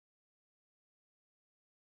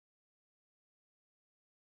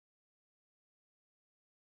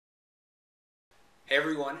Hey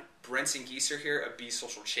everyone, Brenton Gieser here of Be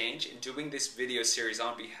Social Change and doing this video series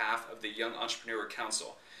on behalf of the Young Entrepreneur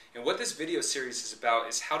Council. And what this video series is about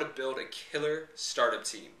is how to build a killer startup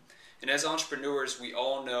team. And as entrepreneurs, we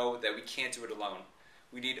all know that we can't do it alone.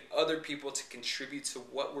 We need other people to contribute to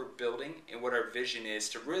what we're building and what our vision is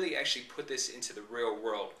to really actually put this into the real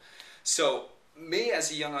world. So me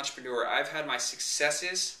as a young entrepreneur, I've had my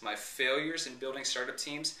successes, my failures in building startup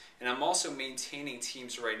teams, and I'm also maintaining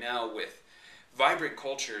teams right now with vibrant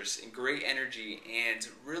cultures and great energy and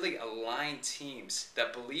really aligned teams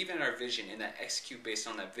that believe in our vision and that execute based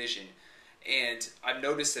on that vision. And I've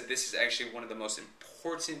noticed that this is actually one of the most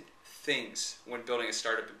important things when building a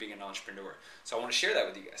startup and being an entrepreneur. So I want to share that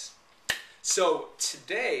with you guys. So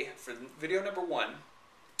today, for video number 1,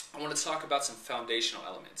 I want to talk about some foundational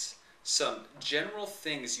elements. Some general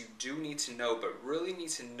things you do need to know, but really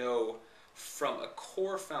need to know from a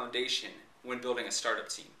core foundation when building a startup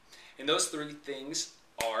team. And those 3 things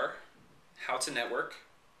are how to network,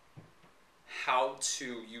 how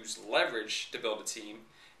to use leverage to build a team,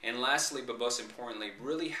 and lastly, but most importantly,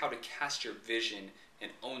 really how to cast your vision and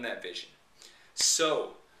own that vision.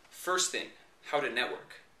 So, first thing, how to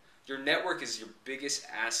network. Your network is your biggest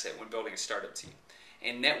asset when building a startup team.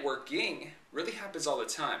 And networking really happens all the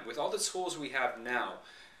time. With all the tools we have now,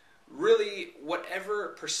 really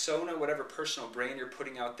whatever persona, whatever personal brand you're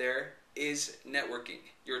putting out there is networking.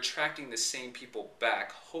 You're attracting the same people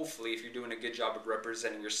back, hopefully, if you're doing a good job of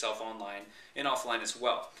representing yourself online and offline as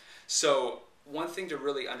well. So one thing to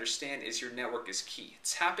really understand is your network is key.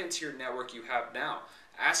 Tap into your network you have now.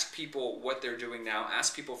 Ask people what they're doing now.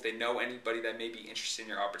 Ask people if they know anybody that may be interested in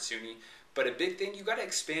your opportunity. But a big thing, you got to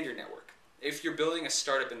expand your network. If you're building a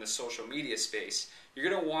startup in the social media space, you're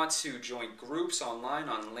going to want to join groups online,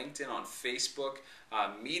 on LinkedIn, on Facebook,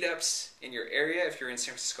 meetups in your area. If you're in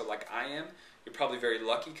San Francisco like I am, you're probably very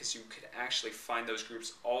lucky because you could actually find those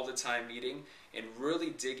groups all the time meeting and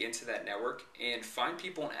really dig into that network and find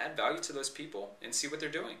people and add value to those people and see what they're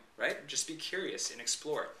doing, right? Just be curious and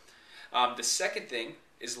explore. The second thing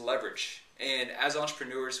is leverage. And as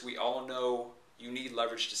entrepreneurs, we all know you need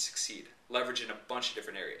leverage to succeed. Leverage in a bunch of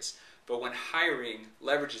different areas. But when hiring,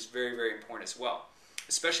 leverage is very, very important as well,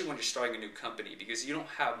 especially when you're starting a new company, because you don't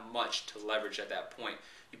have much to leverage at that point.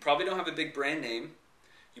 You probably don't have a big brand name.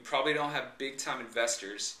 You probably don't have big-time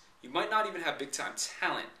investors. You might not even have big-time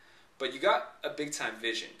talent, but you got a big-time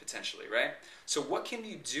vision potentially, right? So what can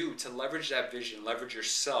you do to leverage that vision, leverage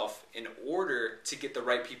yourself in order to get the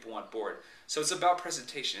right people on board? So it's about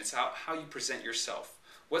presentation. It's how you present yourself.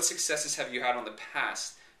 What successes have you had on the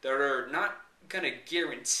past that are not going to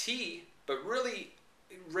guarantee, but really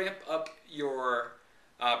ramp up your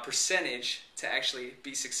percentage to actually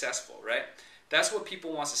be successful, right? That's what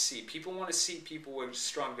people want to see. People want to see people with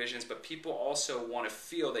strong visions, but people also want to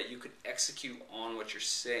feel that you could execute on what you're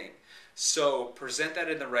saying. So present that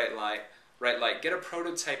in the right light. Get a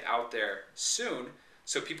prototype out there soon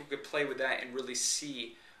so people could play with that and really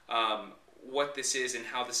see what this is and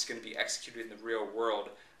how this is going to be executed in the real world.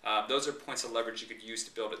 Those are points of leverage you could use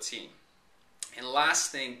to build a team. And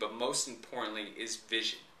last thing, but most importantly, is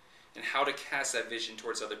vision and how to cast that vision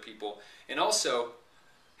towards other people, and also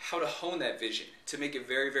how to hone that vision to make it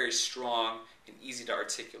very, very strong and easy to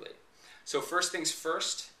articulate. So first things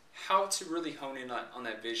first, how to really hone in on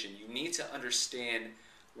that vision. You need to understand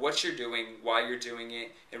what you're doing, why you're doing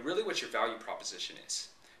it, and really what your value proposition is.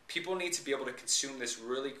 People need to be able to consume this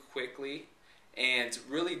really quickly and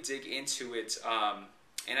really dig into it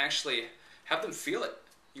and actually have them feel it.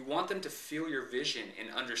 You want them to feel your vision and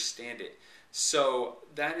understand it. So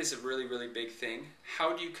that is a really, really big thing.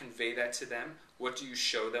 How do you convey that to them? What do you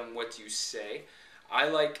show them? What do you say? I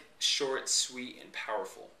like short, sweet, and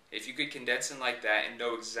powerful. If you could condense it like that and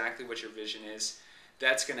know exactly what your vision is,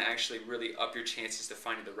 that's going to actually really up your chances to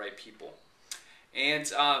finding the right people. And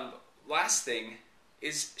last thing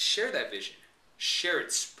is share that vision. Share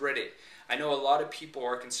it, spread it. I know a lot of people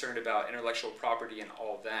are concerned about intellectual property and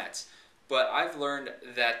all that. But I've learned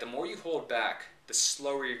that the more you hold back, the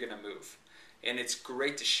slower you're going to move. And it's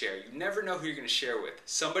great to share. You never know who you're going to share with.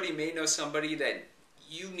 Somebody may know somebody that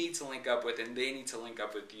you need to link up with and they need to link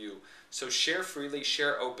up with you. So share freely,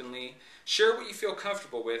 share openly, share what you feel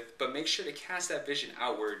comfortable with, but make sure to cast that vision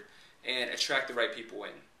outward and attract the right people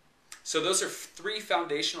in. So those are 3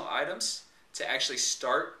 foundational items to actually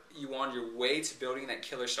start you on your way to building that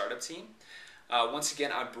killer startup team. Once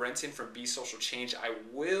again, I'm Brenton from Be Social Change. I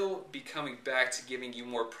will be coming back to giving you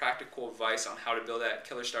more practical advice on how to build that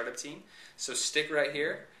killer startup team. So stick right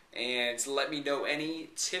here and let me know any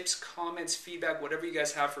tips, comments, feedback, whatever you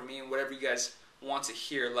guys have for me and whatever you guys want to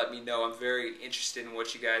hear, let me know. I'm very interested in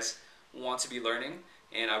what you guys want to be learning.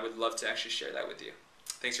 and I would love to actually share that with you.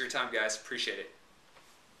 Thanks for your time, guys. Appreciate it.